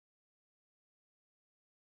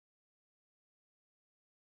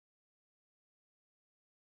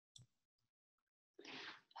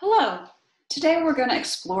Hello! Today we're going to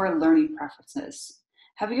explore learning preferences.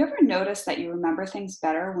 Have you ever noticed that you remember things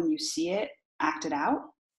better when you see it acted out?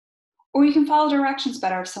 Or you can follow directions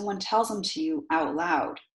better if someone tells them to you out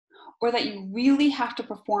loud? Or that you really have to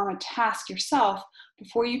perform a task yourself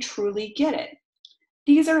before you truly get it?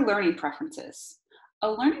 These are learning preferences. A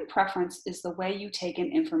learning preference is the way you take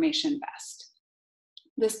in information best.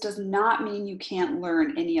 This does not mean you can't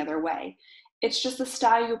learn any other way. It's just the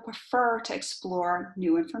style you prefer to explore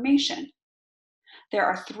new information. There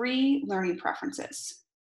are 3 learning preferences: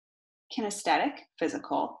 kinesthetic,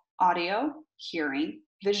 physical; audio, hearing;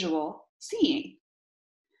 visual, seeing.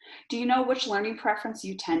 Do you know which learning preference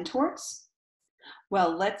you tend towards?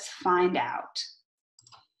 Well, let's find out.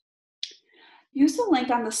 Use the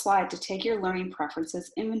link on the slide to take your learning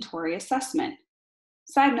preferences inventory assessment.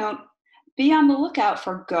 Side note, be on the lookout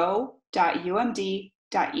for go.umd.edu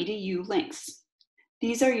links.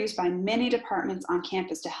 These are used by many departments on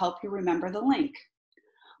campus to help you remember the link.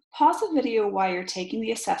 Pause the video while you're taking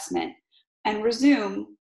the assessment and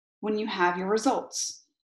resume when you have your results.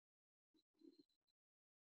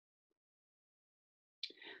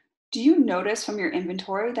 Do you notice from your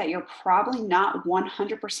inventory that you're probably not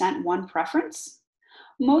 100% one preference?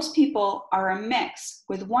 Most people are a mix,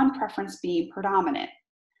 with one preference being predominant.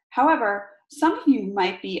 However, some of you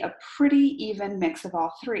might be a pretty even mix of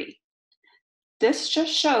all 3. This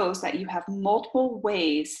just shows that you have multiple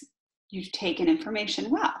ways you take in information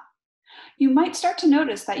well. You might start to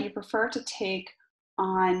notice that you prefer to take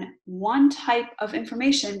on one type of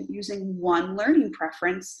information using one learning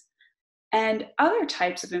preference and other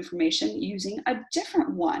types of information using a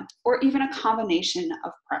different one, or even a combination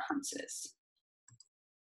of preferences.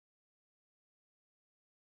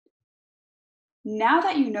 Now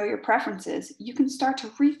that you know your preferences, you can start to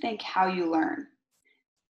rethink how you learn.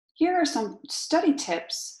 Here are some study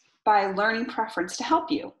tips by learning preference to help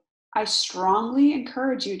you. I strongly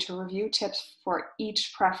encourage you to review tips for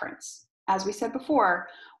each preference. As we said before,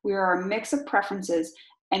 we are a mix of preferences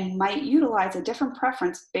and might utilize a different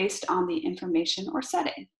preference based on the information or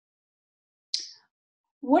setting.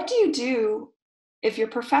 What do you do if your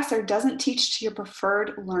professor doesn't teach to your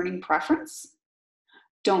preferred learning preference?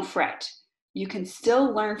 Don't fret. You can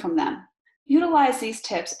still learn from them. Utilize these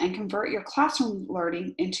tips and convert your classroom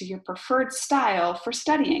learning into your preferred style for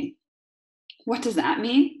studying. What does that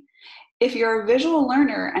mean? If you're a visual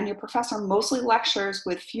learner and your professor mostly lectures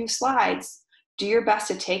with few slides, do your best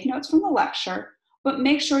to take notes from the lecture, but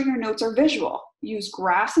make sure your notes are visual. Use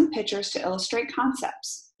graphs and pictures to illustrate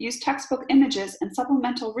concepts. Use textbook images and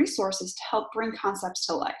supplemental resources to help bring concepts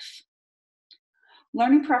to life.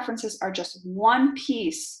 Learning preferences are just one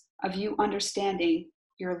piece of you understanding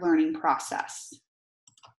your learning process.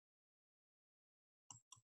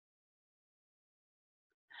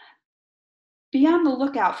 Be on the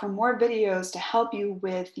lookout for more videos to help you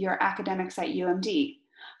with your academics at UMD.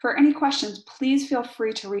 For any questions, please feel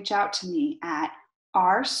free to reach out to me at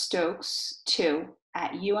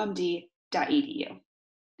rstokes2@umd.edu.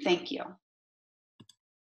 Thank you.